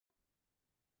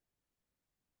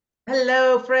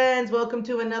Hello, friends. Welcome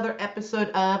to another episode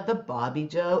of the Bobbi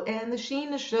Jo and the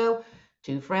Sheena Show.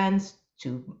 Two friends,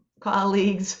 two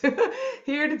colleagues,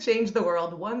 here to change the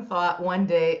world one thought, one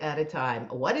day at a time.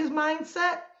 What is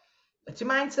mindset? What's your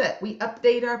mindset? We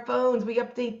update our phones, we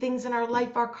update things in our life.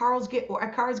 Our cars get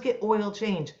oil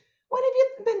change. When have you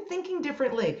been thinking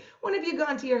differently? When have you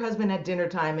gone to your husband at dinner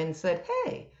time and said,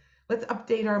 "Hey, let's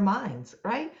update our minds,"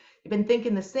 right? You've been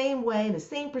thinking the same way, the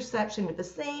same perception, with the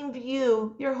same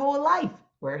view your whole life.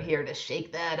 We're here to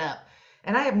shake that up.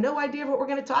 And I have no idea what we're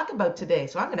going to talk about today.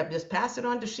 So I'm going to just pass it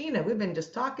on to Sheena. We've been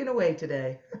just talking away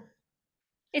today.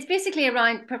 It's basically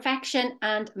around perfection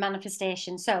and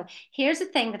manifestation. So here's the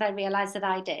thing that I realized that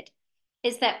I did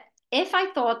is that if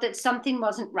I thought that something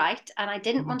wasn't right and I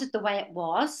didn't want it the way it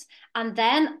was, and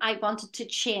then I wanted to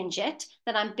change it,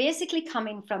 then I'm basically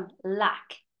coming from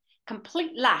lack,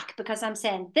 complete lack, because I'm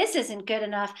saying this isn't good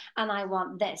enough and I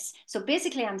want this. So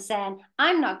basically, I'm saying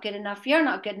I'm not good enough, you're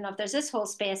not good enough. There's this whole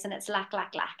space and it's lack,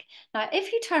 lack, lack. Now,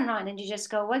 if you turn around and you just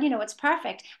go, well, it's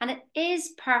perfect, and it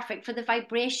is perfect for the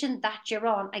vibration that you're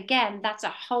on, again, that's a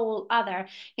whole other,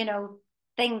 you know,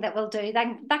 thing that we'll do.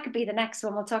 Then that could be the next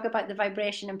one. We'll talk about the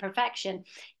vibration and perfection.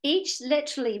 Each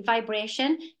literally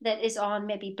vibration that is on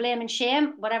maybe blame and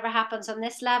shame, whatever happens on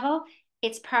this level,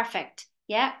 it's perfect.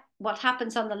 Yeah. What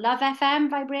happens on the love FM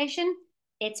vibration,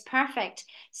 it's perfect.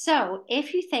 So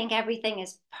if you think everything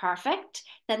is perfect,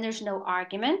 then there's no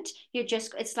argument.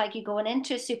 It's like you going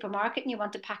into a supermarket and you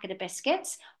want a packet of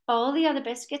biscuits. All the other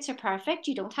biscuits are perfect.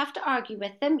 You don't have to argue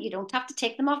with them. You don't have to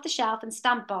take them off the shelf and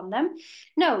stamp on them.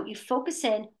 No, you focus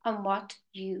in on what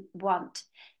you want.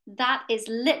 That is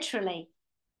literally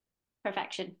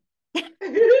perfection.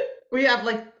 We have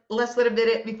like less than a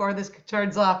minute before this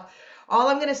turns off. All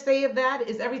I'm going to say of that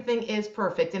is everything is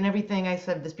perfect, and everything, I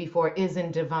said this before, is in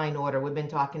divine order. We've been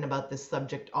talking about this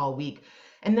subject all week.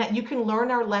 And that you can learn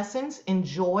our lessons in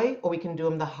joy, or we can do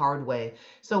them the hard way.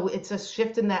 So it's a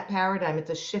shift in that paradigm.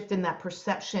 It's a shift in that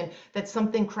perception that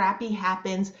something crappy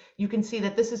happens. You can see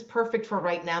that this is perfect for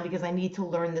right now because I need to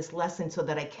learn this lesson so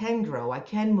that I can grow, I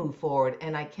can move forward,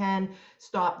 and I can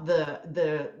stop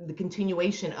the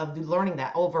continuation of learning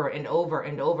that over and over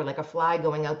and over, like a fly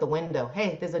going out the window.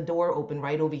 Hey, there's a door open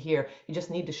right over here. You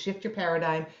just need to shift your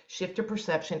paradigm, shift your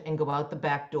perception, and go out the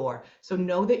back door. So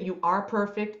know that you are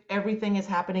perfect. Everything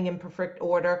is happening in perfect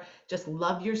order. Just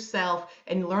love yourself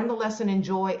and learn the lesson in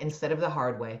joy instead of the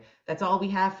hard way. That's all we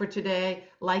have for today.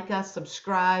 Like us,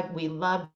 subscribe. We love